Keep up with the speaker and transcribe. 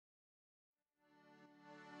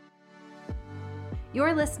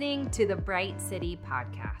You're listening to the Bright City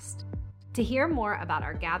Podcast. To hear more about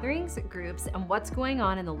our gatherings, groups, and what's going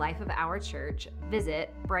on in the life of our church,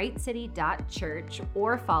 visit brightcity.church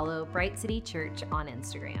or follow Bright City Church on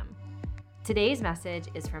Instagram. Today's message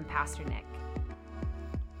is from Pastor Nick.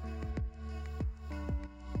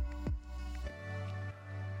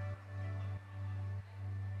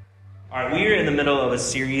 All right, we are in the middle of a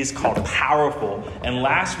series called Powerful, and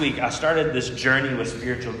last week I started this journey with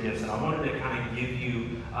spiritual gifts, and I wanted to kind of give you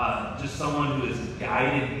just someone who has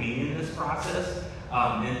guided me in this process,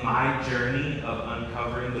 in my journey of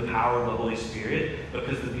uncovering the power of the Holy Spirit,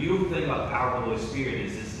 because the beautiful thing about the power of the Holy Spirit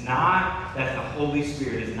is it's not that the Holy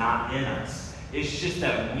Spirit is not in us. It's just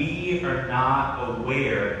that we are not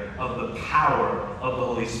aware of the power of the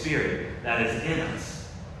Holy Spirit that is in us.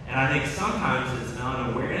 And I think sometimes it's an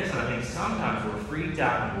unawareness, and I think sometimes we're freaked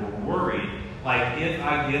out and we're worried. Like, if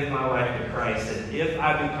I give my life to Christ, and if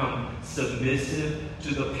I become submissive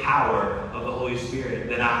to the power of the Holy Spirit,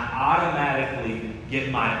 then I automatically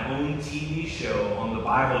get my own TV show on the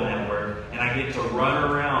Bible Network, and I get to run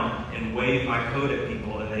around and wave my coat at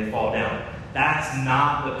people, and they fall down. That's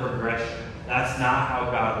not the progression. That's not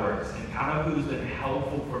how God works. And kind of who's been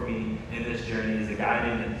helpful for me in this journey is a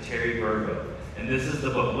guy named Terry Virgo. And this is the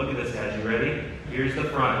book. Look at this, guys. You ready? Here's the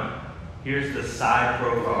front. Here's the side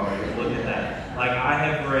profile. Look at that. Like, I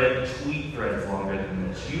have read tweet threads longer than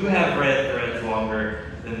this. You have read threads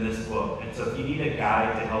longer than this book. And so if you need a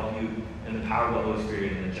guide to help you in the power of the Holy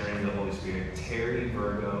Spirit and the journey of the Holy Spirit, Terry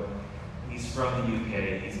Virgo. He's from the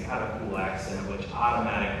UK. He's got a cool accent, which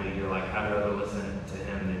automatically you're like, I'd rather listen to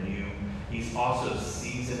him than you. He's also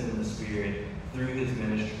seasoned in the Spirit. Through his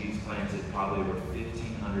ministry, he's planted probably over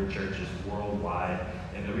 1,500 churches worldwide.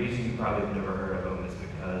 And the reason you probably have never heard of him is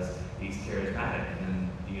because he's charismatic. And in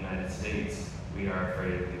the United States, we are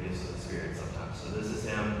afraid of the gifts of the Spirit sometimes. So this is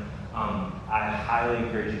him. I highly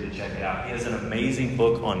encourage you to check it out. He has an amazing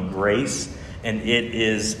book on grace, and it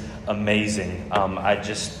is amazing.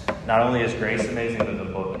 Not only is grace amazing, but the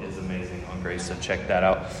book is amazing on grace, so check that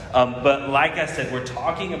out. But like I said, we're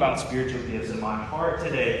talking about spiritual gifts, and my heart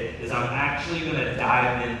today is I'm actually going to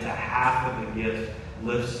dive into half of the gifts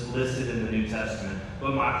listed in the New Testament.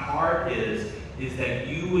 But my heart is that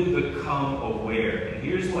you would become aware. And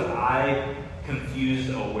here's what I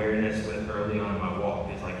confused awareness with early on in my walk.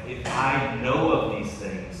 It's like, if I know of these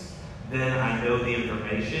things, then I know the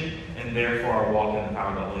information, and therefore I walk in the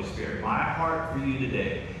power of the Holy Spirit. My heart for you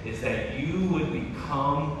today is that you would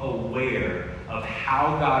become aware of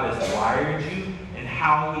how God has wired you and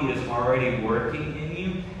how He is already working in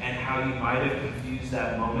you, and how you might have confused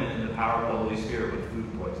that moment in the power of the Holy Spirit with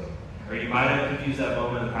food poisoning. Or you might have confused that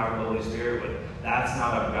moment in the power of the Holy Spirit with, that's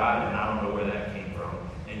not of God, and I don't know where that came from,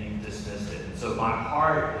 and you dismissed it. And so my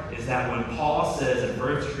heart is that when Paul says in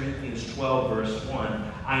 1 Corinthians 12, verse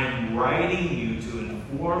 1, I am writing you to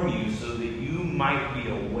inform you so that you might be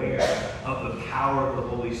aware of the power of the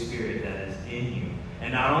Holy Spirit that is in you.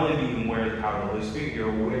 And not only are you aware of the power of the Holy Spirit, you're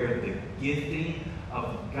aware of the gifting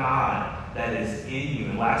of God that is in you.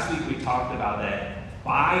 And last week we talked about that.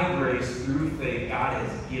 By grace, through faith, God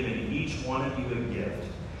has given each one of you a gift.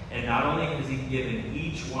 And not only has He given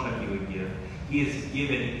each one of you a gift, He has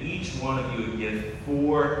given each one of you a gift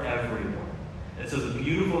for everyone. And so the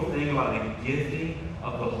beautiful thing about the gifting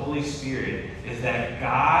of the Holy Spirit is that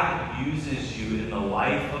God uses you in the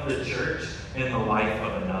life of the church and the life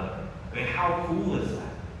of another. I mean, how cool is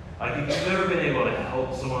that? Like, if you've ever been able to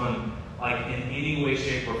help someone, like, in any way,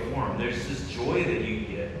 shape, or form, there's this joy that you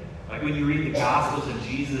get. Like, when you read the Gospels and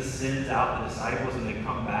Jesus sends out the disciples and they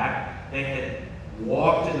come back, they had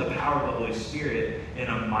walked in the power of the Holy Spirit in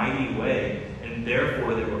a mighty way, and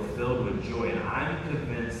therefore they were filled with joy. And I'm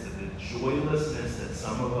convinced that the joylessness that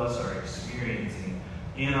some of us are experiencing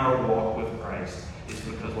in our walk with Christ is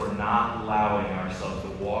because we're not allowing ourselves to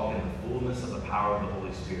walk in the fullness of the power of the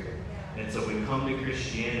Holy Spirit. And so we come to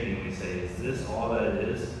Christianity and we say, is this all that it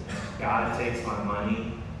is? God takes my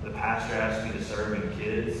money, the pastor asks me to serve in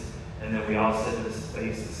kids, and then we all sit in this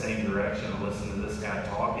face the same direction and listen to this guy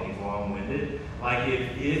talk, and he's long-winded. Like,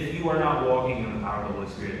 if you are not walking in the power of the Holy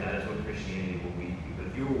Spirit, that is what Christianity will be to you. But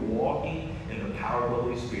if you're walking in the power of the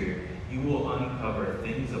Holy Spirit, you will uncover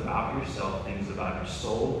things about yourself, things about your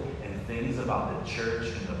soul, and things about the church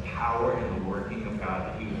and the power and the working of God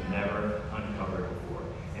that you have never uncovered before.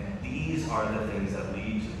 And these are the things that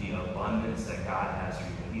lead to the abundance that God has for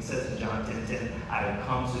you. He says in John 10:10, I have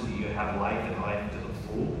come so that you have life and life to the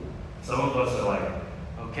full. Some of us are like,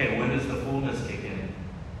 okay, when does the fullness kick in?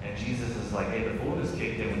 And Jesus is like, hey, the fullness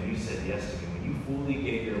kicked in when you said yes to me. When you fully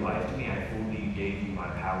gave your life to me, I fully gave you my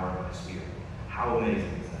power and my spirit. How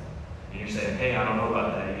amazing is that? And you're saying, hey, I don't know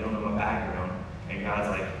about that. You don't know my background. And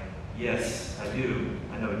God's like, yes, I do.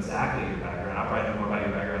 I know exactly your background. I probably know more about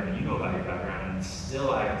your background than you know about your background. And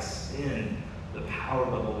still I extend the power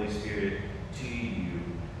of the Holy Spirit to you,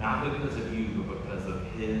 not because of you, but because of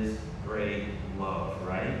His great love,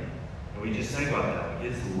 right? And we just think about that.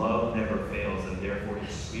 His love never fails, and therefore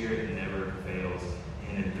His Spirit never fails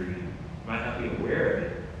in and through you. You might not be aware of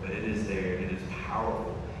it, but it is there. It is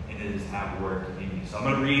powerful, and it is at work in you. So I'm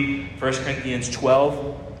going to read 1 Corinthians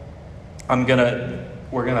 12.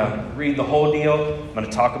 We're going to read the whole deal. I'm going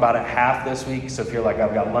to talk about it half this week. So if you're like,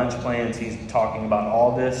 I've got lunch plans, he's talking about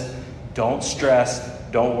all this, don't stress,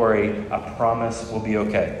 don't worry. I promise we'll be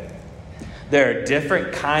okay. There are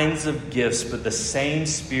different kinds of gifts, but the same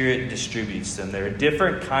Spirit distributes them. There are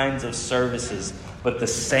different kinds of services, but the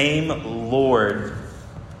same Lord.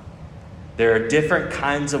 There are different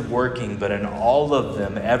kinds of working, but in all of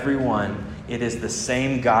them, everyone, it is the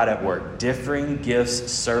same God at work. Differing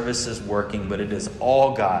gifts, services, working, but it is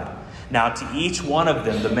all God. Now to each one of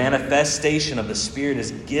them, the manifestation of the Spirit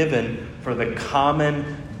is given for the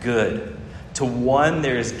common good. To one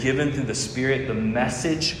there is given through the Spirit the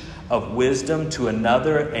message of wisdom, to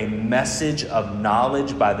another a message of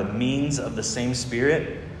knowledge by the means of the same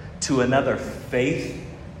Spirit, to another faith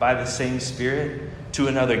by the same Spirit, to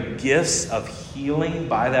another gifts of healing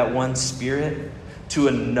by that one Spirit, to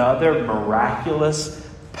another miraculous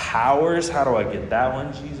powers. How do I get that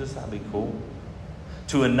one, Jesus? That'd be cool.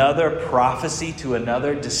 To another prophecy, to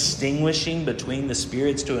another distinguishing between the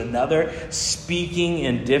spirits, to another speaking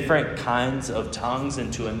in different kinds of tongues,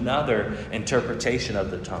 and to another interpretation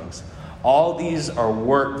of the tongues. All these are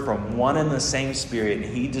worked from one and the same Spirit, and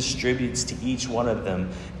He distributes to each one of them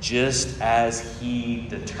just as He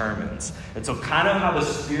determines. And so kind of how the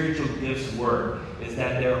spiritual gifts work is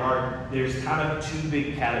that there's kind of two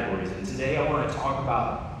big categories. And today I want to talk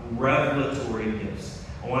about revelatory gifts.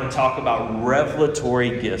 I want to talk about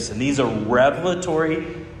revelatory gifts. And these are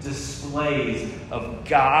revelatory displays of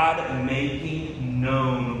God making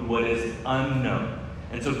known what is unknown.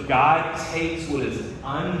 And so God takes what is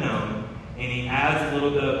unknown and He adds a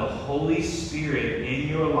little bit of the Holy Spirit in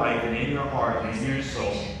your life and in your heart and in your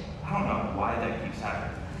soul. I don't know why that keeps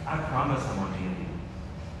happening. I promise I'm on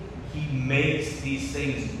D&D. He makes these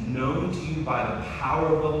things known to you by the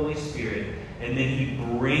power of the Holy Spirit, and then He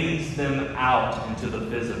brings them out into the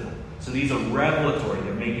physical. So these are revelatory.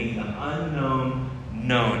 They're making the unknown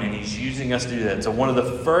known, and He's using us to do that. So one of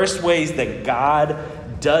the first ways that God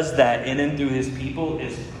does that in and through His people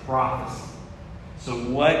is prophecy. So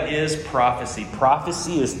what is prophecy?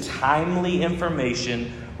 Prophecy is timely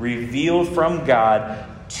information revealed from God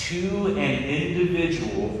to an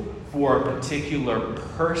individual for a particular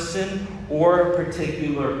person or a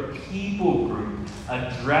particular people group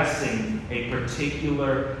addressing a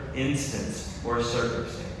particular instance or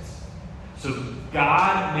circumstance. So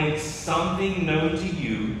God makes something known to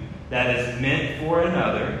you that is meant for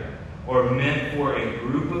another or meant for a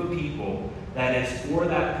group of people, that is for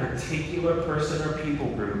that particular person or people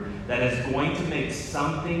group, that is going to make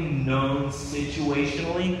something known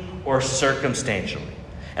situationally or circumstantially.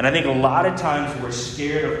 And I think a lot of times we're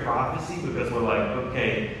scared of prophecy because we're like,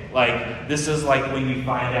 okay, like this is like when you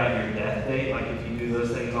find out your death date. Like if you do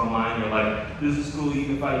those things online, you're like, this is cool, you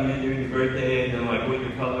can find you in during your birthday, and then like what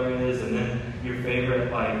your color is, and then your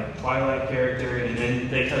favorite like Twilight character, and then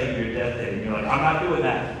they tell you your death date. And you're like, I'm not doing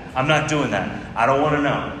that. I'm not doing that. I don't want to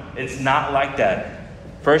know. It's not like that.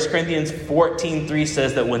 1 Corinthians 14:3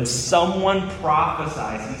 says that when someone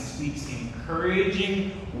prophesies, he speaks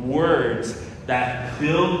encouraging words that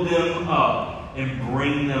build them up and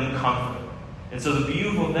bring them comfort. And so the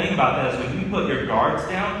beautiful thing about that is when you put your guards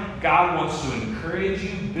down, God wants to encourage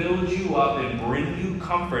you, build you up, and bring you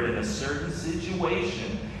comfort in a certain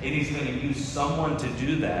situation. And He's going to use someone to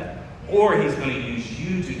do that. Or He's going to use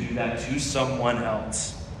you to do that to someone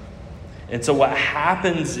else. And so what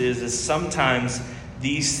happens is sometimes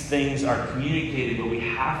these things are communicated, but we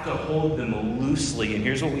have to hold them loosely. And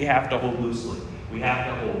here's what we have to hold loosely. We have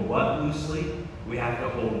to hold what loosely? We have to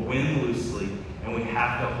hold when loosely. And we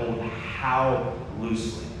have to hold how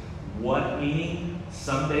loosely. What meaning?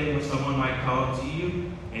 Someday when someone might come to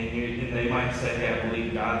you and they might say, hey, I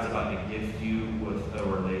believe God's about to gift you with a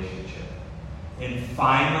relationship. And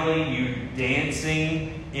finally, you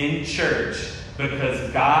dancing in church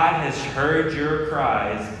because God has heard your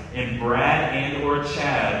cries and Brad and or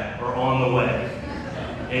Chad are on the way.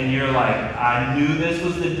 And you're like, I knew this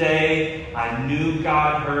was the day. I knew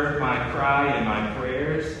God heard my cry and my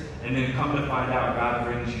prayers. And then come to find out, God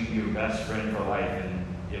brings you your best friend for life, and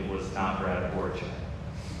it was not Brad or Chad.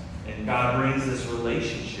 And God brings this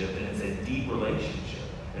relationship, and it's a deep relationship.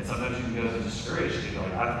 And sometimes you can get discouraged. You're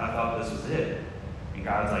like, I thought this was it. And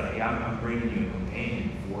God's like, hey, I'm bringing you a companion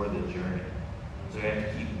for the journey. So we have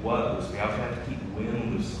to keep what loose? We also have to keep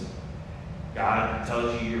when loosely. God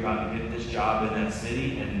tells you you're about to get this job in that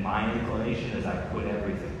city, and my inclination is I quit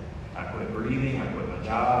everything. I quit breathing, I quit my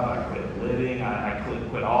job, I quit living, I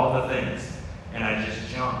quit all the things. And I just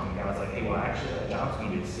jump. And God's like, hey, well, actually, that job's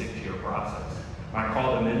going to be a 6-year process. When I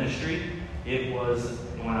called to ministry, it was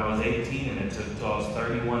when I was 18, and it took until I was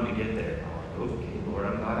 31 to get there. I'm like, okay, Lord,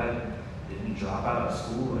 I'm glad I didn't drop out of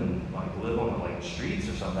school and live on the streets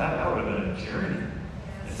or something. That would have been a journey.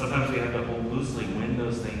 And sometimes we have to hold loosely when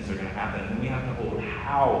those things are going to happen. And we have to hold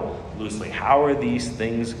how loosely. How are these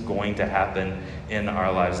things going to happen in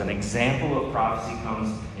our lives? An example of prophecy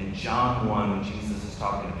comes in John 1 when Jesus is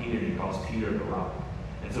talking to Peter, and he calls Peter the rock.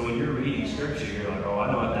 And so when you're reading scripture, you're like, oh,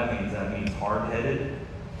 I know what that means. That means hard-headed.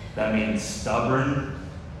 That means stubborn.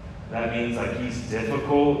 That means he's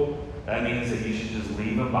difficult. That means that you should just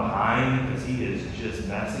leave him behind because he is just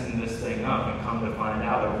messing this thing up. And come to find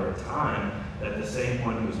out over time that the same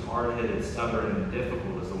one who's hard-headed, stubborn, and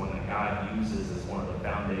difficult is the one that God uses as one of the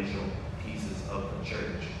foundational pieces of the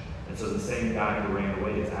church. And so the same guy who ran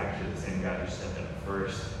away is actually the same guy who stepped in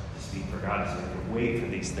first to speak for God. So we have to wait for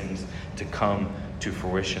these things to come to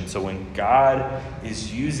fruition. So when God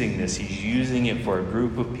is using this, he's using it for a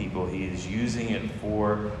group of people. He is using it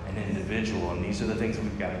for an individual. And these are the things that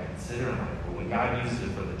we've got to consider in life. But when God uses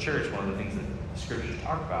it for the church, one of the things that the scriptures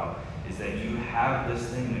talk about is that you have this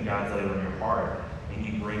thing that God's laid on your heart, and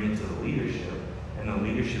you bring it to the leadership, and the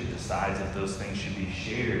leadership decides if those things should be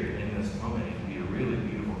shared in this moment. It can be a really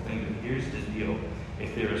beautiful thing. But here's the deal.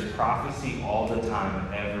 If there is prophecy all the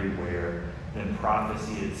time, everywhere, then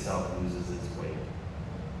prophecy itself loses its weight.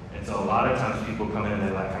 And so a lot of times people come in and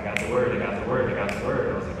they're like, I got the word, I got the word, I got the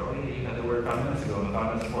word. I was like, oh yeah, you got the word 5 minutes ago, and 5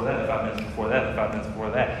 minutes before that, 5 minutes before that, 5 minutes before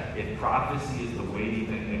that. If prophecy is the weighty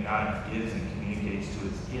thing that God gives and communicates to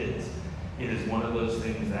his kids, it is one of those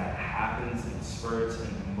things that happens in spurts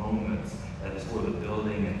and moments that is for the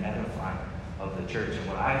building and edifying of the church. And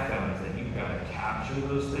what I found is that you've got to capture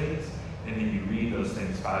those things, and then you read those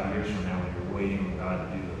things 5 years from now when you're waiting on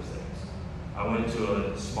God to do those things. I went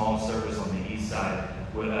to a small service on the east side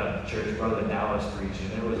with a church, Brother Dallas preaching.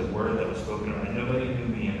 There was a word that was spoken over me. Nobody knew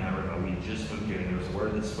me in that room. We just moved here, and there was a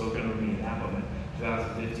word that's spoken over me in that moment.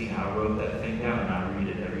 2015, I wrote that thing down, and I read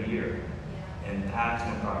it every year. And that's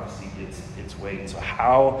when prophecy gets its weight. So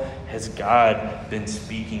how has God been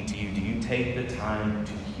speaking to you? Do you take the time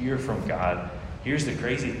to hear from God? Here's the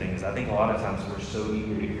crazy thing is I think a lot of times we're so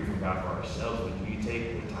eager to hear from God for ourselves, but do you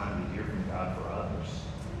take the time to hear from God for others?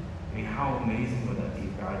 I mean, how amazing would that be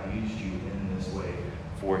if God used you in this way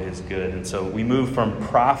for his good? And so we move from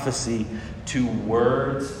prophecy to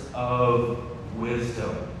words of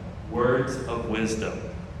wisdom. Words of wisdom.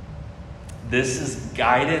 This is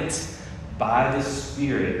guidance by the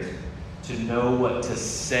Spirit to know what to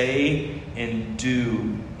say and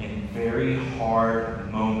do in very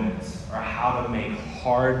hard moments, or how to make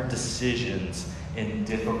hard decisions in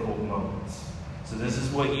difficult moments. So this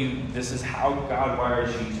is how God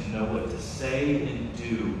wires you to know what to say and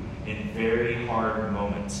do in very hard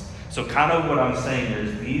moments. So kind of what I'm saying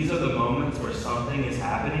is these are the moments where something is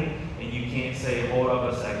happening and you can't say, hold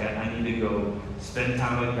up a second, I need to go spend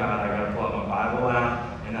time with God. I got to pull out my Bible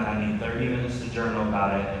out, and then I need 30 minutes to journal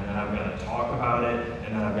about it, and then I've got to talk about it,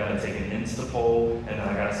 and then I've got to take an Insta poll, and then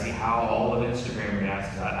I've got to see how all of Instagram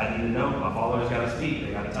reacts. I need to know. My followers got to speak.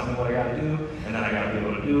 They got to tell me what I got to do, and then I got to be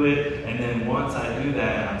able to do it. And then once I do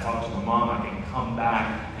that and I talk to my mom, I can come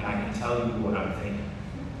back and I can tell you what I'm thinking.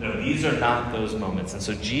 No, these are not those moments. And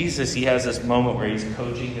so Jesus, he has this moment where he's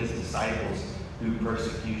coaching his disciples through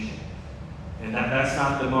persecution. And that's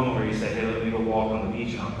not the moment where you say, hey, let me go walk on the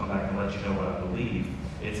beach and I'll come back and let you know what I believe.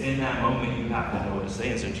 It's in that moment you have to know what to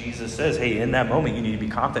say. And so Jesus says, hey, in that moment you need to be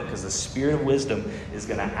confident because the Spirit of wisdom is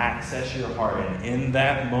going to access your heart. And in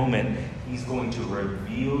that moment, he's going to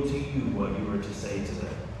reveal to you what you were to say to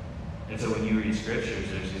them. And so when you read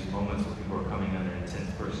scriptures, there's these moments where people are coming under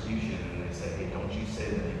intense persecution and they say, hey, don't you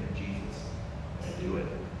say the name of Jesus. And do it.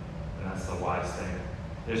 And that's the wise thing.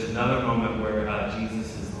 There's another moment where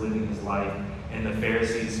Jesus is living his life and the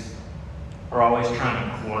Pharisees are always trying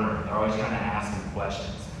to corner. They're always trying to ask him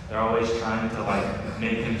questions. They're always trying to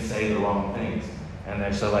make him say the wrong things. And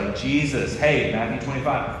they're so like, Jesus, hey, Matthew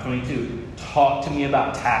 25:22, talk to me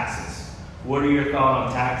about taxes. What are your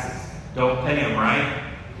thoughts on taxes? Don't pay them, right?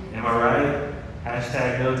 Am I right?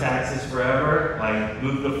 Hashtag no taxes forever.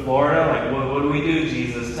 Move to Florida. What do we do,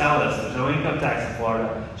 Jesus? Tell us. There's no income tax in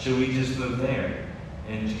Florida. Should we just move there?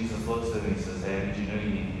 And Jesus looks at him and he says, hey, did you know you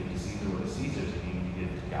need to give to Caesar what is Caesar's, and you need to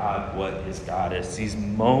give to God what is God? It's these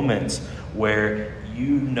moments where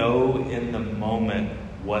you know in the moment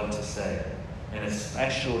what to say. And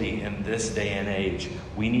especially in this day and age,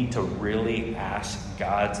 we need to really ask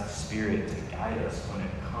God's Spirit to guide us when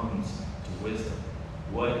it comes to wisdom.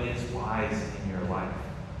 What is wise in your life?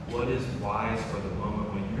 What is wise for the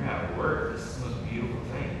moment? When you're at work, this is the most beautiful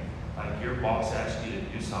thing. Like your boss asks you to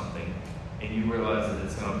do something and you realize that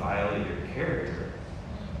it's going to violate your character.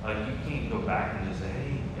 Like you can't go back and just say,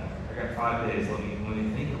 hey, I got 5 days, let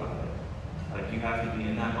me think about it. Like you have to be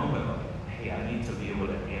in that moment like, hey, I need to be able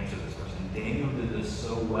to answer this person. Daniel did this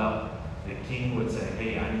so well. The king would say,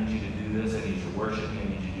 hey, I need you to do this, I need you to worship me, I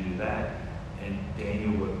need you to do that. And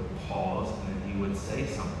Daniel would pause and then he would say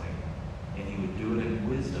something. And he would do it in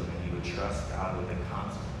wisdom and he would trust God with the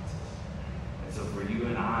consequences. And so for you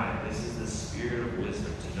and I, this is the spirit of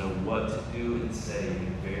wisdom to know what to do and say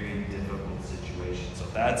in very difficult situations. So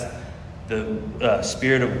that's the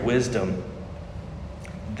spirit of wisdom.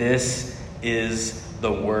 This is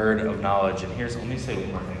the word of knowledge. And let me say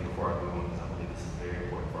one more thing before I move on, because I believe this is very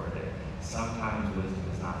important for our day. Sometimes wisdom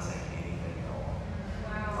is not saying anything at all.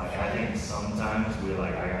 Wow. Like I think sometimes we're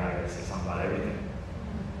like, I gotta say something about everything.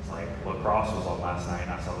 It's like lacrosse was on last night,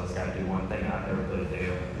 and I saw this guy do one thing. I've never played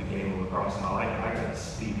a game of lacrosse in my life. I gotta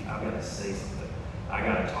speak. I've got to say something. I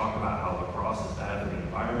gotta talk about how lacrosse is bad for the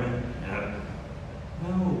environment. And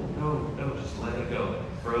no, just let it go.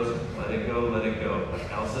 Frozen, let it go, let it go.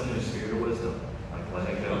 Like Elsa in the spirit of wisdom. Like let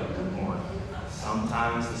it go, move on.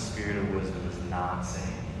 Sometimes the spirit of wisdom is not saying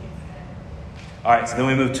anything. All right, so then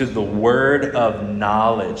we move to the word of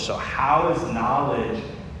knowledge. So how is knowledge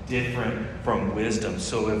different from wisdom?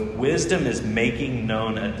 So if wisdom is making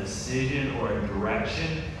known a decision or a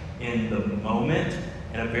direction in the moment,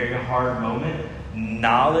 in a very hard moment,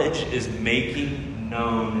 knowledge is making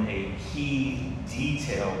known a key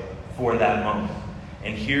detail for that moment.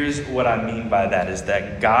 And here's what I mean by that is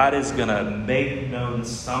that God is going to make known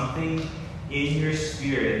something in your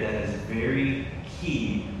spirit that is very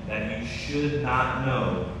key that you should not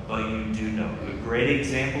know, but you do know. A great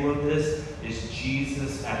example of this is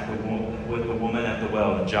Jesus with the woman at the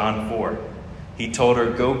well in John 4. He told her,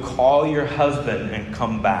 go call your husband and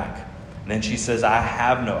come back. And then she says, I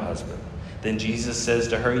have no husband. Then Jesus says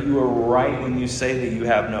to her, you are right when you say that you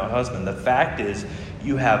have no husband. The fact is,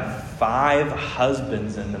 you have 5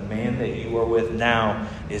 husbands, and the man that you are with now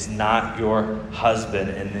is not your husband.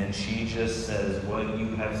 And then she just says, what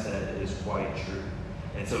you have said is quite true.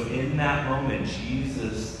 And so in that moment,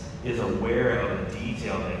 Jesus is aware of a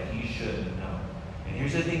detail that he shouldn't know. And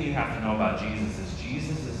here's the thing you have to know about Jesus is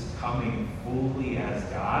Jesus is coming fully as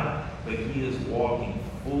God, but he is walking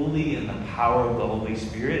fully in the power of the Holy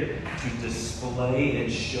Spirit to display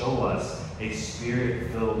and show us a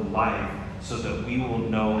spirit-filled life so that we will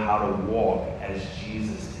know how to walk as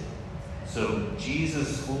Jesus did. So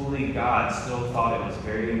Jesus, fully God, still thought it was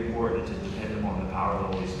very important to depend upon the power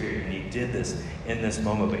of the Holy Spirit, and he did this in this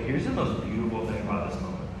moment. But here's the most beautiful thing about this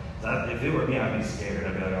moment. If it were me, I'd be scared.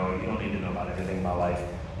 I'd be like, oh, you don't need to know about everything in my life.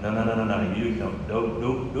 No, you don't.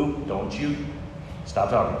 Nope, don't you. Stop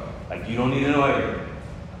talking. Like, you don't need to know everything.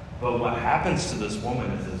 But what happens to this woman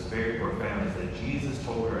is very profound, is that Jesus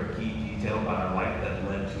told her a key detail about her life that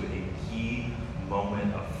led to a key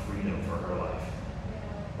moment of freedom for her life.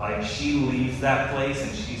 Like, she leaves that place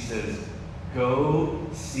and she says, go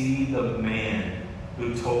see the man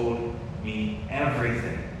who told me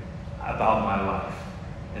everything about my life.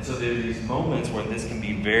 And so there are these moments where this can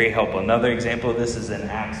be very helpful. Another example of this is in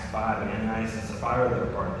Acts 5. Ananias and Sapphira, they're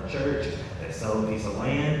part of the church. They sell a piece of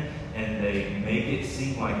land, and they make it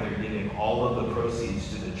seem like they're giving all of the proceeds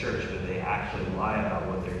to the church, but they actually lie about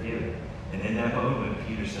what they're giving. And in that moment,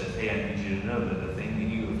 Peter says, hey, I need you to know that the thing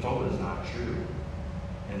that you have told is not true.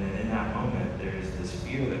 And then in that moment, there's this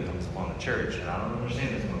fear that comes upon the church. And I don't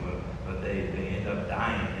understand this moment, but they end up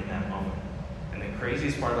dying in that moment. And the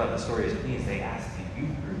craziest part about the story is they asked the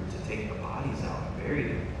youth group to take the bodies out and bury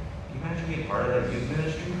them. Can you imagine being part of that youth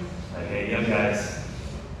ministry? Like, hey, young guys,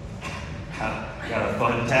 got a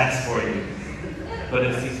fun task for you. But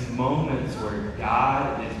it's these moments where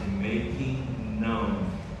God is making known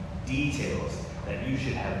details that you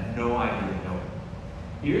should have no idea knowing.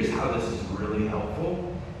 Here's how this is really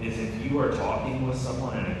helpful, is if you are talking with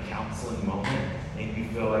someone in a counseling moment and you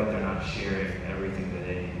feel like they're not sharing everything that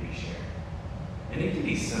they need to be sharing. And it can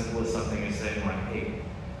be simple as something as saying like, hey,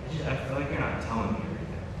 I feel like you're not telling me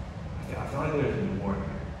everything. I feel like there's more here.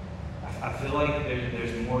 I feel like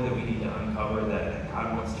there's more that we need to uncover that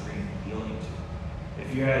God wants to bring healing to.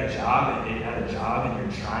 If you're at a job and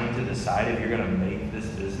you're trying to decide if you're going to make this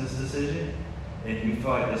business decision, and you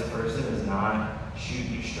feel like this person is not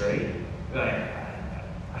shooting you straight, you're like,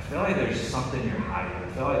 I feel like there's something you're hiding.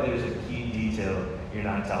 I feel like there's a key detail you're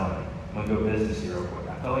not telling me. I'm going to go business here real quick.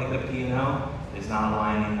 I feel like the P&L is not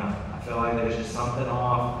lining up. I feel like there's just something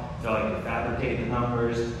off. I feel like you're fabricating the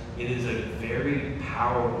numbers. It is a very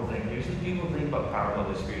powerful thing. Here's what people think about power of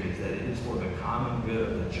the Holy Spirit is that it is for the common good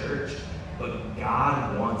of the church, but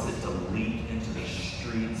God wants it to leak into the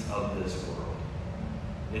streets of this world.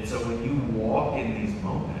 And so when you walk in these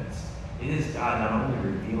moments, it is God not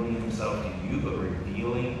only revealing himself to you, but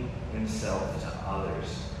revealing himself to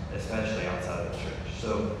others, especially outside of the church.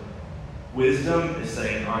 So wisdom is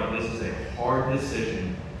saying, all right, this is a hard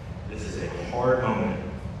decision. This is a hard moment.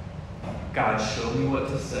 God, show me what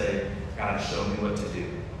to say. God, show me what to do.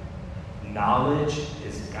 Knowledge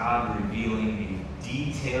is God revealing a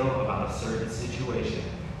detail about a certain situation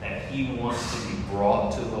that he wants to be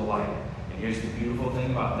brought to the light. And here's the beautiful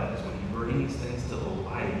thing about that is when he brings things to the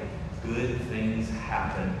light, good things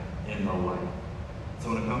happen in the light.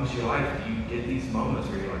 So when it comes to your life, you get these moments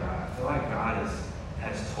where you're like, I feel like God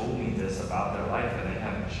has told me this about their life and they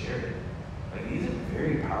haven't shared it. Like, these are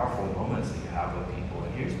very powerful moments that you have with people.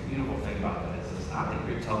 And here's the beautiful thing about that is it's not that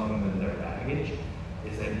you're telling them their baggage,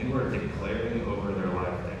 is that you are declaring over their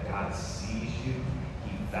life that God sees you,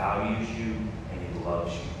 he values you, and he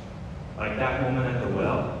loves you. Like that woman at the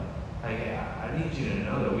well. Like, I need you to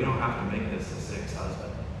know that we don't have to make this a sixth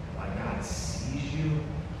husband. Like, God sees you,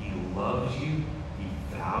 he loves you,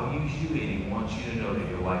 he values you, and he wants you to know that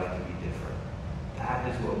your life can be different. That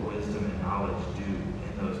is what wisdom and knowledge do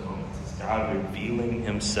in those moments. It's God revealing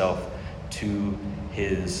himself to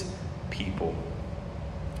his people.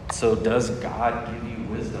 So does God give you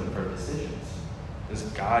wisdom for decisions? Does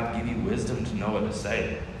God give you wisdom to know what to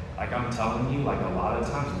say? Like I'm telling you, like a lot of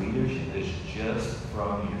times leadership is just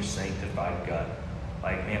from your sanctified gut.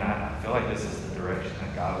 Like, man, I feel like this is the direction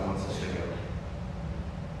that God wants us to go.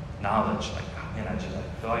 Knowledge, like, oh, man, I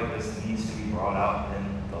feel like this needs to be brought out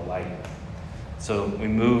in the light. So we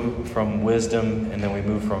move from wisdom and then we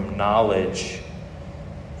move from knowledge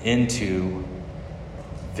into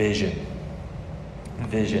vision.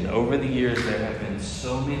 Vision. Over the years, there have been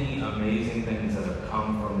so many amazing things that have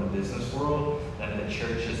come from the business world that the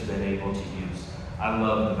church has been able to use. I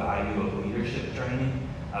love the value of leadership training.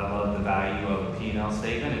 I love the value of a P&L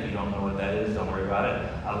statement. If you don't know what that is, don't worry about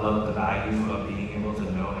it. I love the value of being able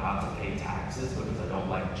to know how to pay taxes because I don't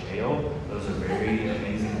like jail. Those are very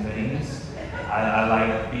amazing things. I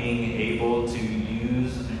like being able to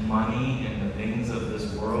use money and the things of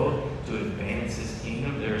this world to advance his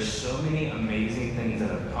kingdom. There are so many amazing things that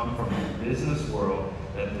have come from the business world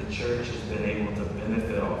that the church has been able to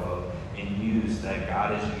benefit off of and use that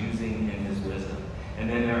God is using in his wisdom. And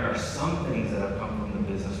then there are some things that have come from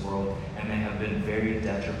the business world and they have been very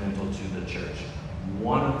detrimental to the church.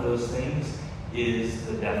 One of those things is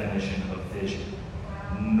the definition of vision.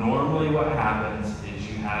 Normally what happens is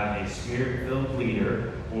you have a spirit-filled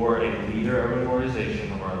leader or a leader of an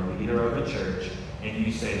organization or a leader of a church, and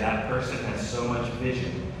you say that person has so much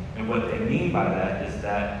vision. And what they mean by that is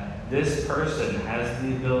that this person has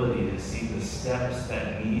the ability to see the steps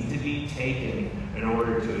that need to be taken in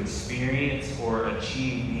order to experience or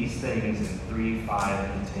achieve these things in 3, 5,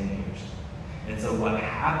 and 10 years. And so what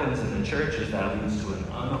happens in the church is that leads to an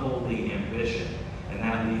unholy ambition, and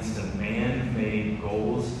that leads to man-made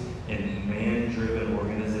goals and man-driven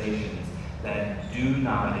organizations that do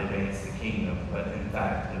not advance the kingdom, but in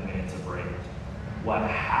fact advance a brand. What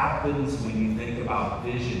happens when you think about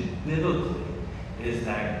vision biblically is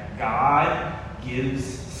that God gives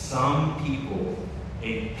some people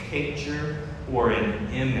a picture or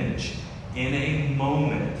an image in a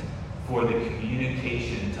moment for the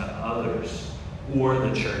communication to others or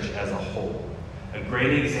the church as a whole. A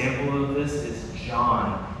great example of this is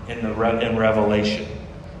John in Revelation.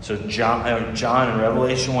 So John in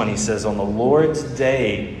Revelation 1, he says, on the Lord's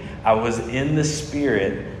day, I was in the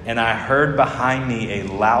Spirit, and I heard behind me a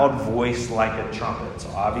loud voice like a trumpet. So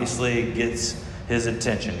obviously it gets his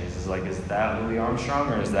attention. He's like, is that Louis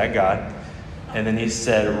Armstrong or is that God? And then he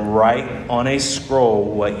said, write on a scroll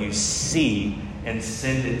what you see and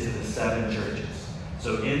send it to the 7 churches.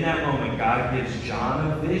 So in that moment, God gives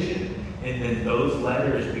John a vision, and then those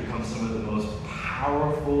letters become some of the most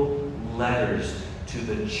powerful letters to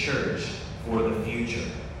the church for the future.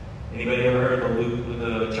 Anybody ever heard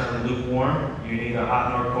the term lukewarm? You're neither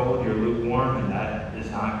hot nor cold, you're lukewarm, and that is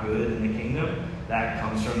not good in the kingdom. That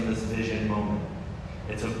comes from this vision moment.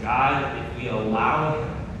 And so God, if we allow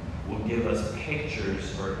him, will give us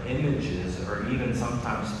pictures or images or even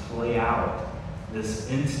sometimes play out this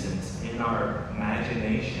instance in our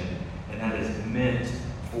imagination, and that is meant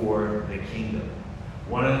for the kingdom.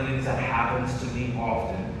 One of the things that happens to me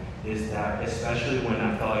often is that, especially when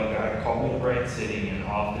I felt like God called me to Bright City, and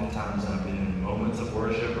oftentimes I've been in moments of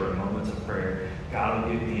worship or in moments of prayer, God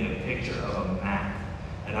will give me a picture of a map.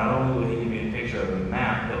 And not only will He give me a picture of a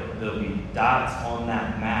map, but there'll be dots on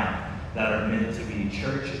that map that are meant to be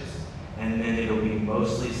churches. And then it'll be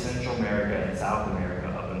mostly Central America and South America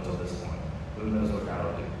up until this point. Who knows what God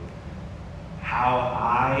will do? How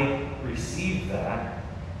I receive that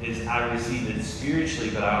is I receive it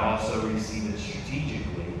spiritually, but I also receive it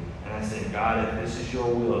strategically. And I say, God, if this is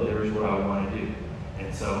your will, here's what I want to do.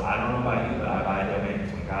 And so I don't know about you, but I buy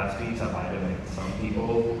domains. When God speaks, I buy domains. Some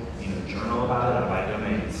people, journal about it, I buy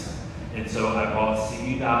domains. And so I bought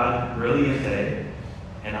Ciudad Brilliante,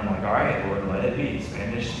 and I'm like, all right, Lord, let it be.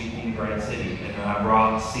 Spanish-speaking Bright City. And then I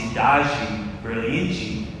brought Cidade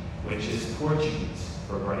Brilhante, which is Portuguese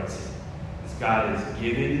for Bright City. Because God has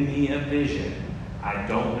given me a vision. I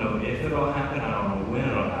don't know if it'll happen. I don't know when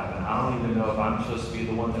it'll happen. I don't even know if I'm supposed to be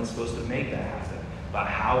the one that's supposed to make that happen. But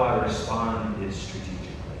how I respond is strategically.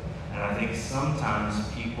 And I think sometimes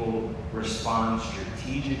people respond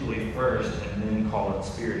strategically first and then call it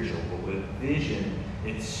spiritual. But with vision,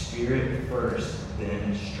 it's spirit first,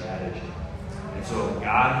 then strategy. And so if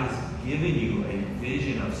God has given you a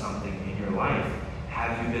vision of something in your life,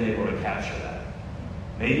 have you been able to capture that?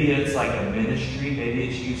 Maybe it's like a ministry. Maybe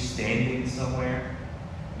it's you standing somewhere.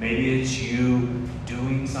 Maybe it's you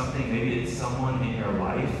doing something. Maybe it's someone in your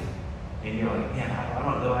life. And you're like, man, I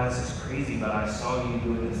don't know, this is crazy, but I saw you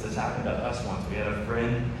doing this. This happened to us once. We had a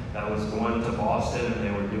friend that was going to Boston, and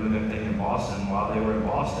they were doing their thing in Boston. While they were in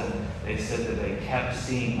Boston, they said that they kept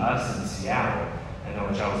seeing us in Seattle. And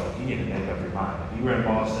then which I was like, you need to make up your mind. If you were in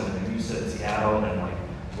Boston and you said Seattle, and like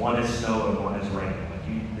one is snow and one is rain,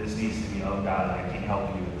 like this needs to be of God. I can't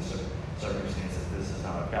help you in the circumstances. This is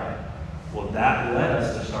not of God. Well, that led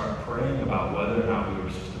us to start praying about whether or not we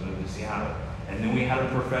were supposed to move to Seattle. And then we had a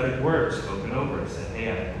prophetic word spoken over it. Said, hey,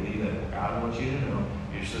 I believe that God wants you to know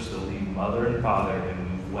you're supposed to leave mother and father and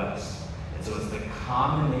move west. And so it's the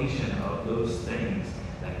combination of those things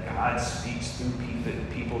that God speaks through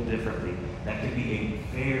people differently that can be a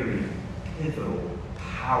very pivotal,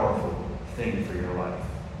 powerful thing for your life.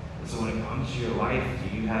 And so when it comes to your life,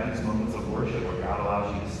 do you have these moments of worship where God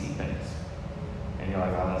allows you to see things? And you're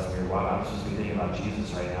like, oh, that's weird. Why am I supposed to be thinking about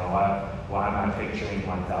Jesus right now? Why am I picturing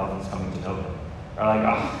my thousands coming to know Him? Or like,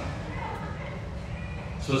 oh,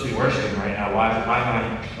 I'm supposed to be worshiping right now. Why am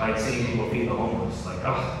I like seeing people feed the homeless? Like,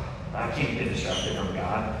 oh, I can't get distracted from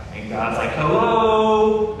God. And God's like,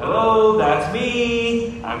 hello, that's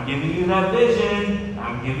me. I'm giving you that vision.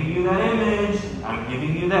 I'm giving you that image. I'm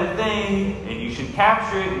giving you that thing. And you should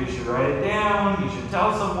capture it. You should write it down. You should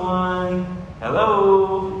tell someone.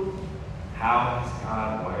 Hello. How has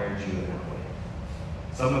God wired you in that way?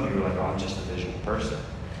 Some of you are like, oh, I'm just a visual person.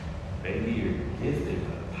 Maybe you're gifted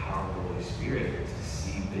by the power of the Holy Spirit to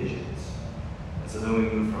see visions. And so then we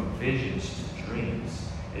move from visions to dreams.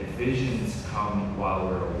 If visions come while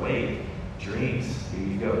we're awake, dreams, here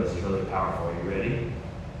you go, this is really powerful. Are you ready?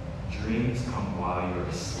 Dreams come while you're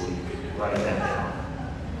asleep. Write that down.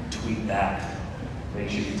 Tweet that. Make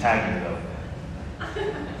sure you tag me though.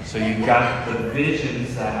 So you've got the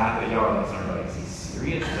visions that happen. Y'all are like, is he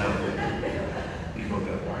serious? No. People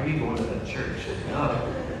go, why are you going to that church?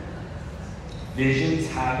 No. Visions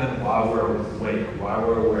happen while we're awake, while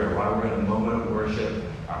we're aware, while we're in a moment of worship.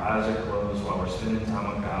 Our eyes are closed, while we're spending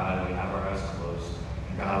time with God, and we have our eyes closed,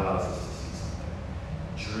 and God allows us to see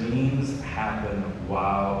something. Dreams happen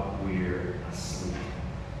while we're asleep.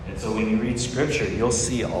 And so when you read Scripture, you'll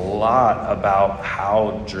see a lot about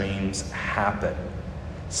how dreams happen.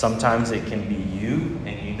 Sometimes it can be you,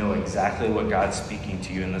 and you know exactly what God's speaking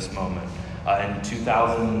to you in this moment. In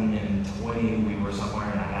 2020, we were somewhere,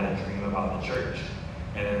 and I had a dream about the church.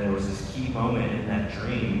 And then there was this key moment in that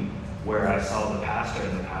dream where I saw the pastor,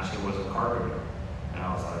 and the pastor was a carpenter. And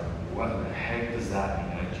I was like, what the heck does that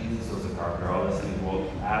mean? Like, Jesus was a carpenter. All this thing. Well,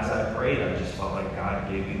 as I prayed, I just felt like God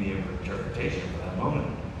gave me the interpretation for that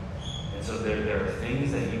moment. And so there are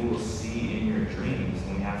things that you will see in your dreams,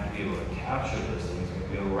 and we have to be able to capture those things. We have to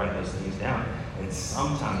be able to write those things down. And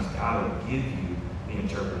sometimes God will give you the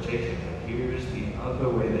interpretation. But here's the other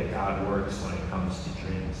way that God works when it comes to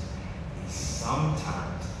dreams.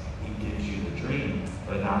 Sometimes He gives you the dream,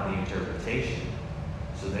 but not the interpretation.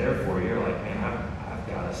 So therefore, you're like, man, I've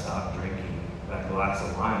got to stop drinking that glass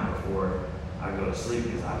of wine before I go to sleep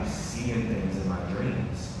because I'm seeing things in my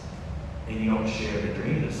dreams. And you don't share the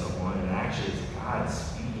dream to someone, and actually it's God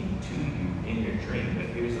speaking to you in your dream. But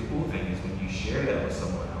here's the cool thing is when you share that with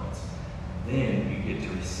someone else, then you get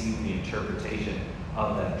to receive the interpretation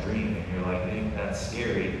of that dream. And you're like, hey, that's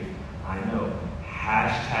scary. I know.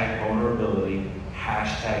 Hashtag vulnerability,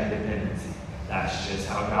 hashtag dependency. That's just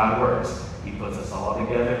how God works. He puts us all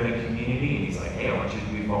together in a community, and He's like, hey, I want you to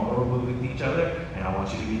be vulnerable with each other, and I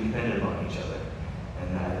want you to be dependent on each other.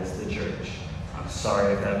 And that is the church. I'm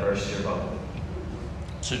sorry if that burst your bubble.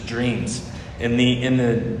 So dreams. In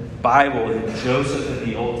the Bible, Joseph in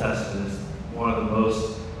the Old Testament is one of the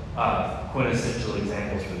most quintessential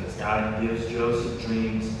examples for this. God gives Joseph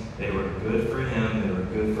dreams. They were good for him, they were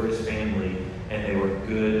good for his family, and they were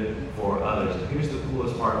good for others. And here's the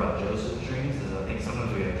coolest part about Joseph's dreams is I think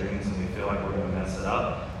sometimes we have dreams and we feel like we're going to mess it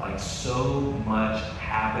up. Like so much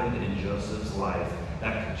happened in Joseph's life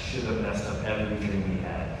that should have messed up every dream he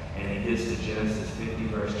had. And it gets to Genesis 50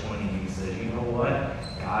 verse 20. He says, you know what?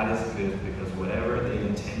 God is good because whatever they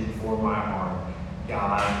intended for my harm,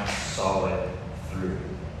 God saw it through.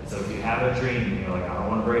 And so if you have a dream and you're like, I don't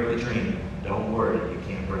want to break the dream, don't worry, you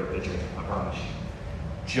can't break the dream. I promise you.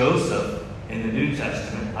 Joseph in the New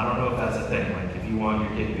Testament, I don't know if that's a thing. Like if you want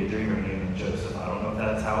your kid to be a dreamer named Joseph, I don't know if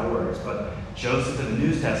that's how it works. But Joseph in the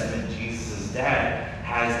New Testament, Jesus' dad,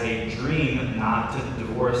 has a dream not to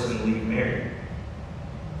divorce and leave Mary.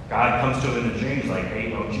 God comes to him in the dream. He's like, hey,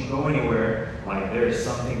 don't you go anywhere. Like there's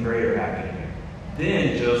something greater happening here.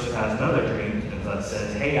 Then Joseph has another dream that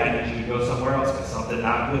says, hey, I need you to go somewhere else because something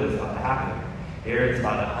not good is about to happen here. Herod's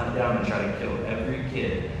about to hunt down and try to kill every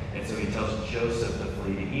kid. And so he tells Joseph to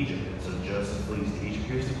flee to Egypt. And so Joseph flees to Egypt.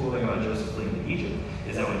 Here's the cool thing about Joseph fleeing to Egypt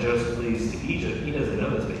is that when Joseph flees to Egypt, he doesn't know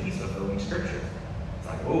this, but he's fulfilling Scripture. It's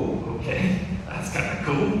like, whoa, okay, that's kind of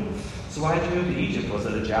cool. So why'd you move to Egypt? Was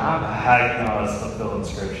it a job? I was fulfilling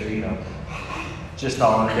Scripture, just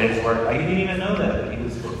all in a day's work. He didn't even know that, but he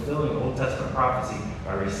was fulfilling Old Testament prophecy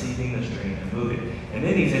by receiving this dream and moving. And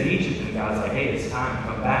then he's in Egypt, and God's like, hey, it's time,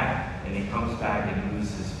 come back. And he comes back and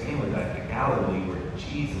moves his family back to Galilee where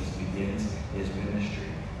Jesus begins his ministry.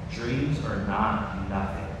 Dreams are not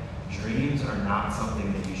nothing. Dreams are not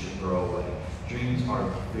something that you should throw away. Dreams are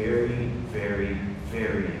very, very,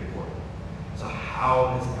 very important. So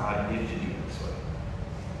how has God gifted you this way?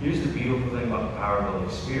 Here's the beautiful thing about the power of the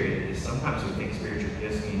Holy Spirit is sometimes we think spiritual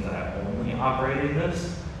gifts means that I only operate in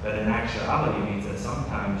this, but in actuality it means that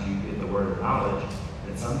sometimes you get the word of knowledge,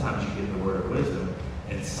 and sometimes you get the word of wisdom,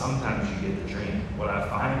 and sometimes you get the dream. What I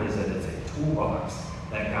find is that it's a toolbox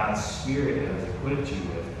that God's Spirit has equipped you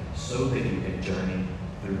with so that you can journey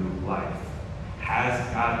through life.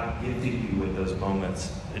 Has God gifted you with those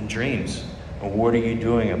moments and dreams? And what are you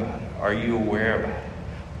doing about it? Are you aware about it?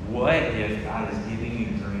 What if God is giving you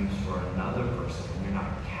dreams for another person and you're not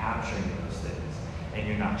capturing those things and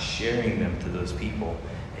you're not sharing them to those people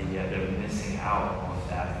and yet they're missing out on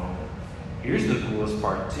that moment? Here's the coolest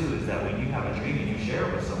part too, is that when you have a dream and you share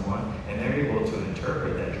it with someone and they're able to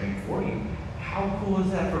interpret that dream for you, how cool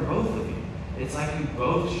is that for both of you? It's like you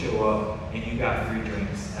both show up and you got free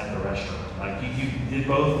drinks at the restaurant. Like you did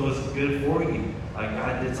both was good for you. Like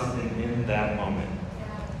God did something in that moment.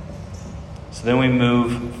 So then we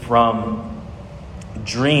move from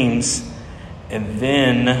dreams and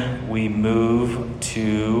then we move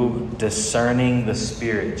to discerning the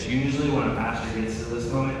spirits. Usually when a pastor gets to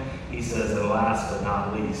this moment, he says, and last but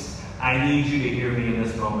not least, I need you to hear me in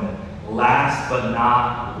this moment. Last but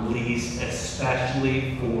not least,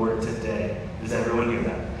 especially for today. Does everyone hear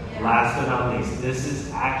that? Yeah. Last but not least, this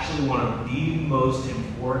is actually one of the most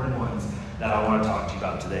important ones that I want to talk to you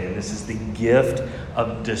about today. And this is the gift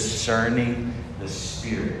of discerning the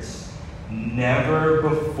spirits. Never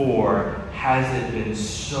before has it been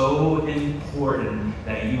so important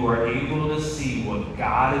that you are able to see what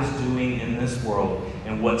God is doing in this world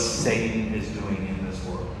and what Satan is doing in this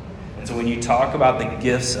world. And so when you talk about the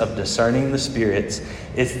gifts of discerning the spirits,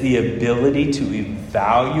 it's the ability to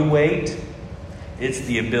evaluate, it's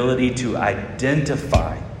the ability to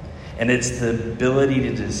identify, and it's the ability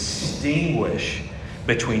to distinguish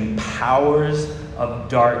between powers of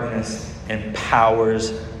darkness and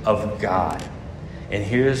powers of God. And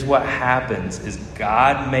here's what happens is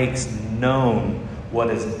God makes known what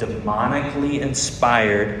is demonically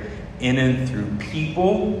inspired in and through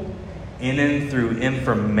people, in and through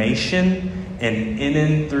information, and in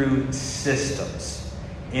and through systems.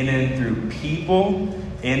 In and through people,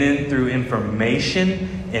 in and through information,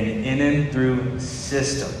 and in and through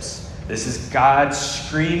systems. This is God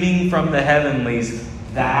screaming from the heavenlies,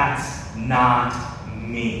 that's not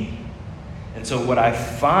me. And so what I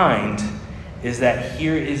find is that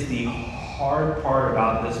here is the hard part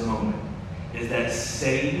about this moment, is that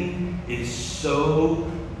Satan is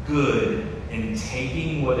so good in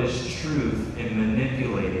taking what is truth and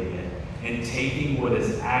manipulating it, and taking what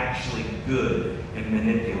is actually good and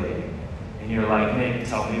manipulating it. And you're like, Nick,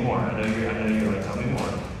 tell me more. I know you're like, tell me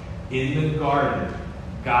more. In the garden,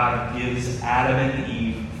 God gives Adam and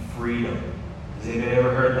Eve freedom. Has anybody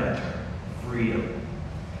ever heard that term? Freedom.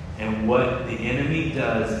 And And what the enemy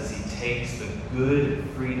does is he takes the good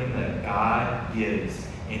freedom that God gives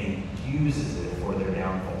and he uses it for their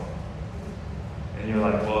downfall. And you're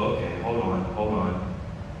like, well, okay, hold on.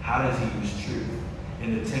 How does he use truth?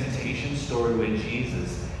 In the temptation story with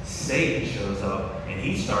Jesus, Satan shows up and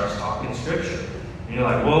he starts talking Scripture. And you're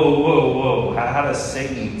like, whoa. How does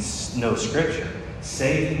Satan know Scripture?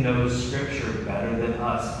 Satan knows Scripture better than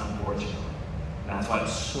us, unfortunately. That's why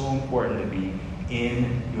it's so important to be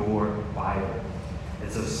in your Bible.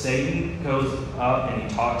 And so Satan goes up and he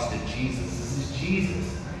talks to Jesus. This is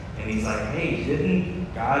Jesus. And he's like, hey,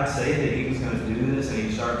 didn't God say that he was going to do this? And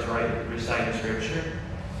he starts reciting Scripture.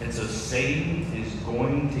 And so Satan is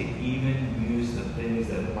going to even use the things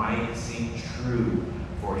that might seem true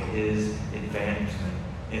for his advancement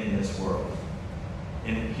in this world.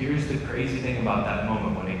 And here's the crazy thing about that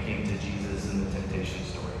moment when it came to Jesus in the temptation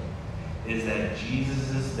story, is that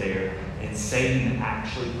Jesus is there and Satan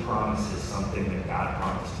actually promises something that God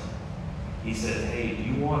promised him. He says, hey, do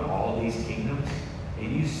you want all these kingdoms? Hey,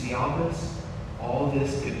 do you see all this? All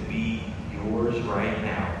this could be yours right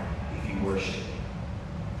now if you worship me.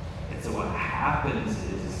 And so what happens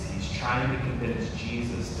is he's trying to convince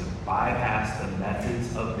Jesus to bypass the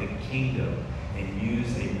methods of the kingdom and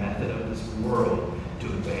use a method of this world to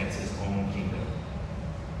advance his own kingdom.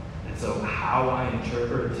 And so how I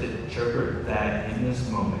interpret that in this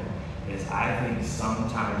moment is I think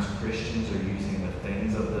sometimes Christians are using the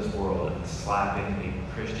things of this world and slapping a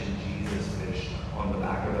Christian Jesus fish on the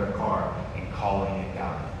back of their car and calling it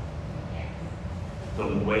God. The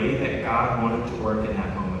way that God wanted to work in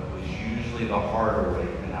that moment was usually the harder way,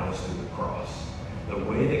 and that was through the cross. The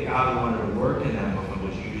way that God wanted to work in that moment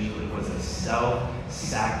was a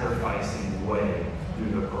self-sacrificing way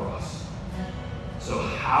through the cross. So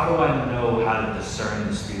how do I know how to discern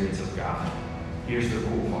the spirits of God? Here's the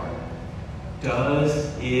cool part.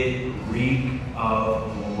 Does it reek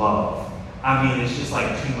of love? I mean, it's just like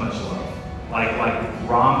too much love. Like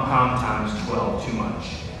rom-com times 12, too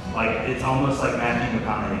much. Like, it's almost like Matthew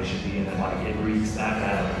McConaughey should be in it. Like, it reeks that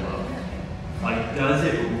bad of love. Like, does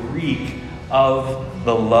it reek of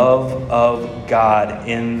the love of God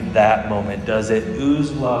in that moment? Does it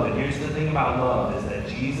ooze love? And here's the thing about love is that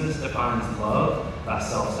Jesus defines love by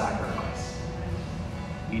self-sacrifice.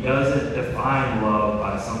 He doesn't define love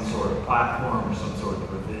by some sort of platform or some sort of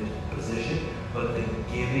position, but the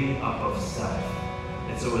giving up of self.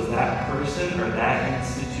 And so is that person or that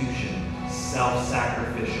institution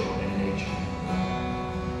self-sacrificial in nature?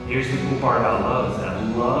 Here's the cool part about love is that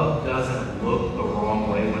love doesn't look the wrong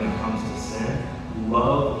way when it comes to sin.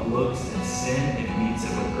 Love looks at sin and meets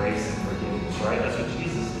it with grace and forgiveness, right? That's what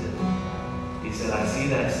Jesus did. He said, I see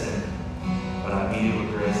that sin, but I meet it with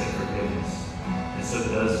grace and forgiveness. And so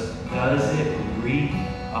does it reek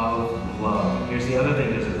of love? Here's the other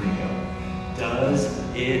thing does it reek of. Does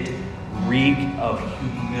it reek of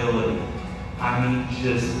humility? I mean,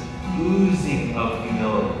 just oozing of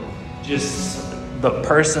humility. Just the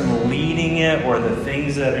person leading it or the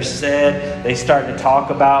things that are said, they start to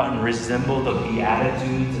talk about and resemble the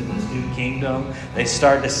Beatitudes in this new kingdom. They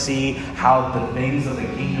start to see how the things of the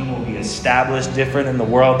kingdom will be established different in the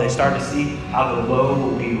world. They start to see how the low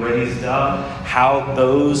will be raised up, how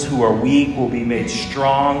those who are weak will be made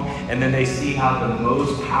strong. And then they see how the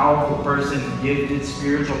most powerful person, gifted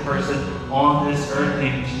spiritual person on this earth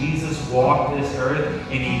named Jesus walked this earth,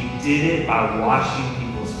 and he did it by washing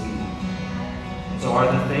people's feet. So are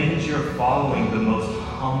the things you're following the most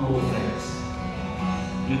humble things?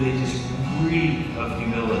 Do they just reek of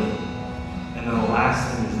humility? And then the last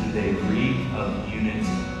thing is, do they reek of unity?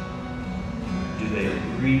 Do they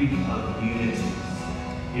reek of unity?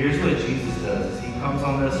 Here's what Jesus does. He comes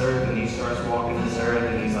on this earth and he starts walking this earth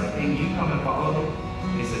and he's like, hey, will you come and follow me?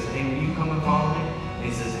 And he says, hey, will you come and follow me? And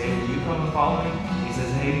he says, hey, will you come and follow me? He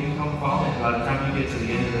says, hey, will you come and follow me? And by the time you get to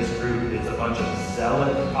the end of this group, it's a bunch of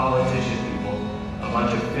zealot politician people, a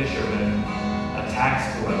bunch of fishermen, a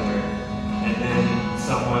tax collector, and then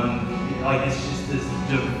someone, like it's just this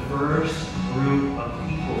diverse group of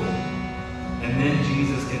people. And then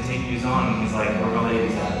Jesus continues on and he's like, where my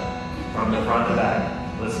ladies at? From the front to back.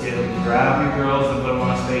 Let's grab your girls and put them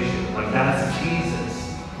on a spaceship. Like, that's Jesus.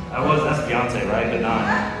 That's Beyonce, right? But not.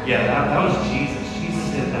 Yeah, that was Jesus. Jesus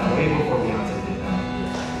did that way before Beyonce did that.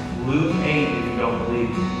 Luke 8, if you don't believe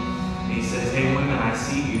me. And he says, hey, women, I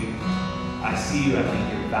see you. I see you. I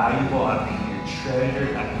think you're valuable. I think you're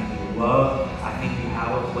treasured. I think you're loved. I think you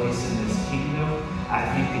have a place in this kingdom. I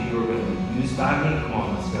think that you are going to be used by me. Come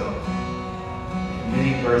on, let's go. And then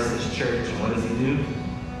he births this church. And what does he do?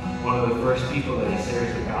 One of the first people that he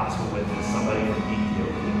shares the gospel with is somebody from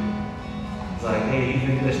Ethiopia. It's like, hey, you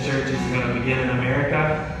think this church is going to begin in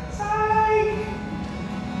America?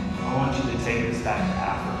 gets back to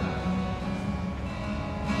Africa.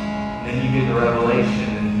 And then you get the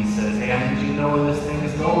revelation, and he says, hey, I need you to know where this thing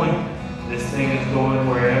is going. This thing is going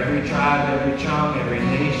where every tribe, every chunk, every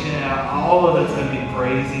nation, all of it's going to be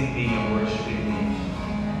praising me and worshiping me.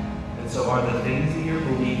 And so are the things that you're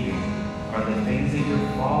believing, are the things that you're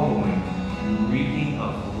following, reeking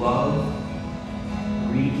of love,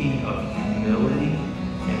 reeking of humility,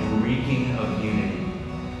 and reeking of unity?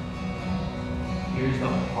 Here's the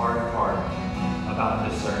hard part about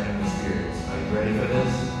discerning the spirits. Are you ready for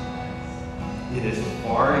this? It is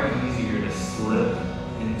far easier to slip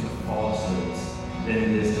into falsehoods than it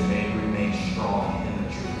is to remain strong in the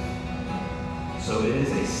truth. So it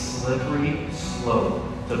is a slippery slope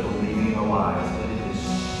to believing the lies, but it is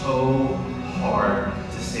so hard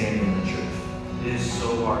to stand in the truth. It is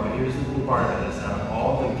so hard. But here's the cool part of this. Out of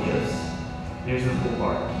all the gifts, here's the cool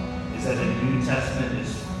part, is that the New Testament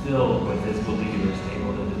is filled with his believers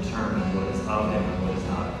able to determine what is of him and what is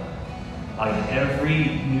not of him. Like every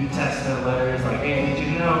New Testament letter is like, hey, I need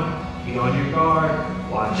you to know, be on your guard,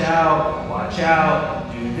 watch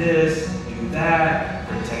out, do this, do that,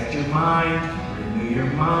 protect your mind, renew your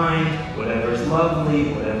mind, whatever's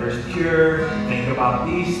lovely, whatever's pure, think about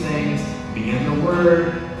these things, be in the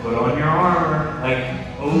Word, put on your armor.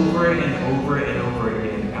 Like over and over and over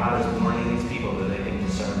again, God is warning these people that they can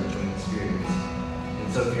discern between the spirits.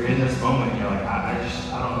 And so if you're in this moment, you're like, I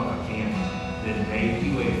don't know if I can, then make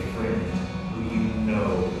you a friend who you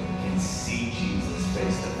know can see Jesus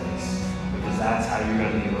face to face. Because that's how you're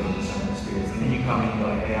going to be able to discern the spirits. And then you come and you're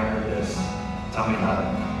like, hey, I heard this. Tell me about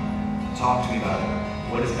it. Talk to me about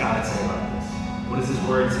it. What does God say about this? What does his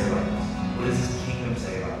word say about this? What does his kingdom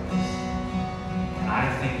say about this? And I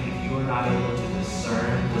think if you are not able to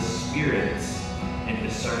discern the spirits and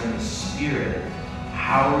discern the spirit,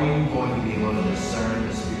 how are you going to be able to discern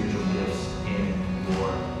the spiritual gifts in your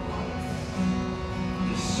life?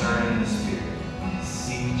 Discern the spirit.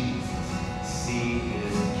 See Jesus. See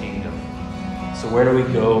his kingdom. So where do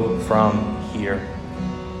we go from here?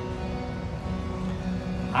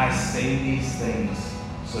 I say these things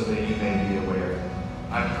so that you may be aware.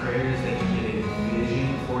 My prayer is that you get a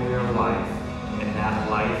vision for your life, and that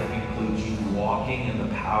life includes you walking in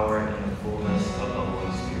the power and the fullness of the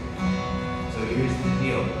Holy Spirit. So here's the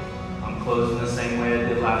deal. I'm closing the same way I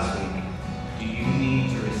did last week. Do you need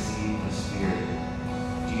to receive the Spirit?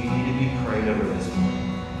 Do you need to be prayed over this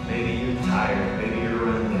morning? Maybe you're tired. Maybe you're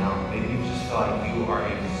run down. Maybe you just feel like you are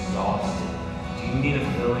exhausted. Do you need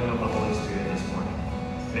a filling of the Holy Spirit this morning?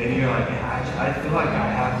 Maybe you're like, I feel like I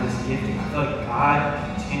have this gifting. I feel like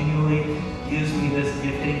God continually gives me this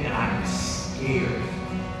gifting and I'm scared.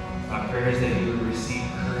 My prayer is that you would receive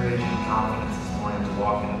courage and confidence this morning to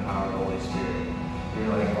walk in the power of the Holy Spirit.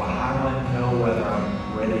 You're like, well, how do I know whether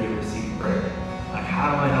I'm ready to receive prayer? Like,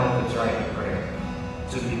 how do I know if it's right to pray?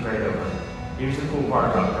 To be prayed over. Here's the cool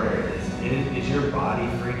part about prayer. Is your body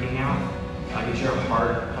freaking out? Like, is your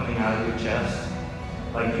heart coming out of your chest?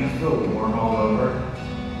 Like, you feel warm all over?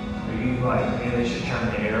 Are you like, man, they should turn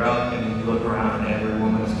the air up, and then you look around and every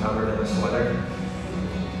woman is covered in a sweater?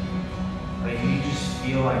 Like, you just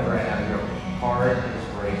feel like right now your heart is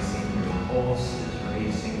racing, your pulse is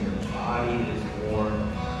racing, your body is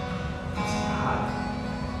warm. It's God.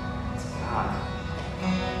 It's God.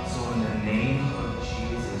 So in the name of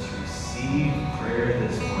Jesus, receive prayer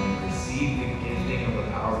this morning. Receive the gifting of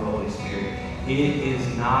the power of the Holy Spirit. It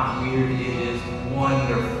is not weird. It is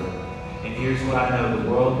wonderful. And here's what I know. The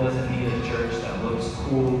world doesn't need a church that looks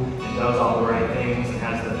cool and does all the right things and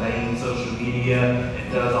has the banging social media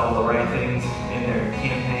and does all the right things in their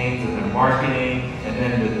campaigns and their marketing, and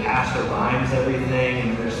then the pastor rhymes everything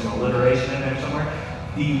and there's some alliteration in there somewhere.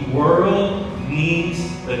 The world needs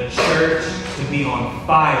the church to be on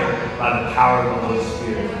fire by the power of the Holy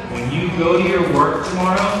Spirit. When you go to your work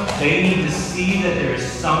tomorrow, they need to see that there is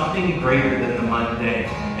something greater than the mundane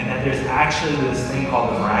and that there's actually this thing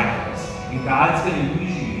called the miraculous. And God's going to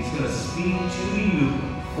use you. He's going to speak to you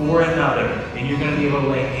for another, and you're going to be able to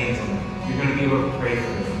lay hands on them. You're going to be able to pray for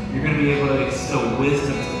them. You're going to be able to instill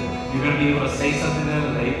wisdom to them. You're going to be able to say something to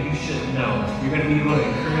them that you should know. You're going to be able to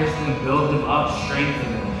encourage them, build them up,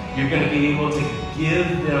 strengthen them. You're going to be able to give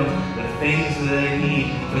them the things that they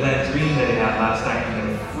need for that dream that they had last night, and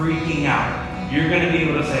they're freaking out. You're going to be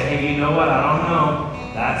able to say, hey, you know what? I don't know.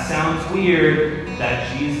 That sounds weird,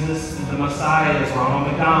 that Jesus, the Messiah, is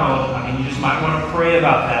Ronald McDonald. I mean, you just might want to pray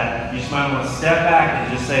about that. You just might want to step back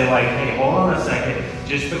and just say, like, hey, hold on a second.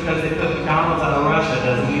 Just because they put McDonald's out of Russia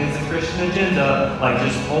doesn't mean it's a Christian agenda. Like,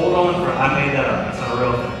 just hold on for, I made that up. That's not a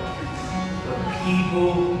real thing. The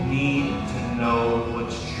people need to know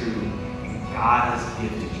what's true, and God has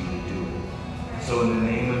gifted you to do it. So in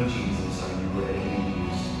the name of Jesus, are you ready?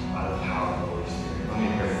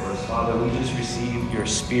 Father, we just receive your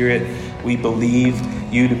Spirit. We believe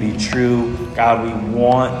you to be true. God, we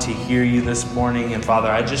want to hear you this morning. And Father,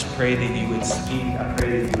 I just pray that you would speak. I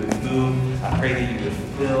pray that you would move. I pray that you would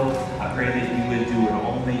fill. I pray that you would do what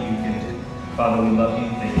only you can do. Father, we love you.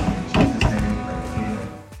 Thank you. In Jesus' name we pray. Amen.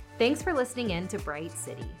 Thanks for listening in to Bright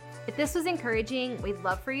City. If this was encouraging, we'd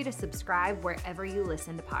love for you to subscribe wherever you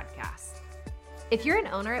listen to podcasts. If you're an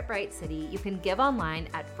owner at Bright City, you can give online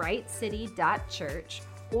at brightcity.church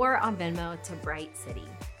or on Venmo to Bright City.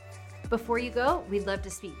 Before you go, we'd love to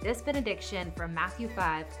speak this benediction from Matthew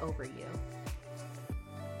 5 over you.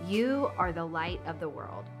 You are the light of the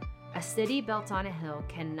world. A city built on a hill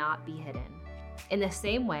cannot be hidden. In the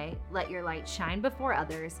same way, let your light shine before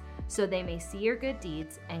others so they may see your good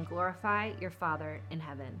deeds and glorify your Father in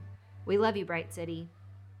heaven. We love you, Bright City.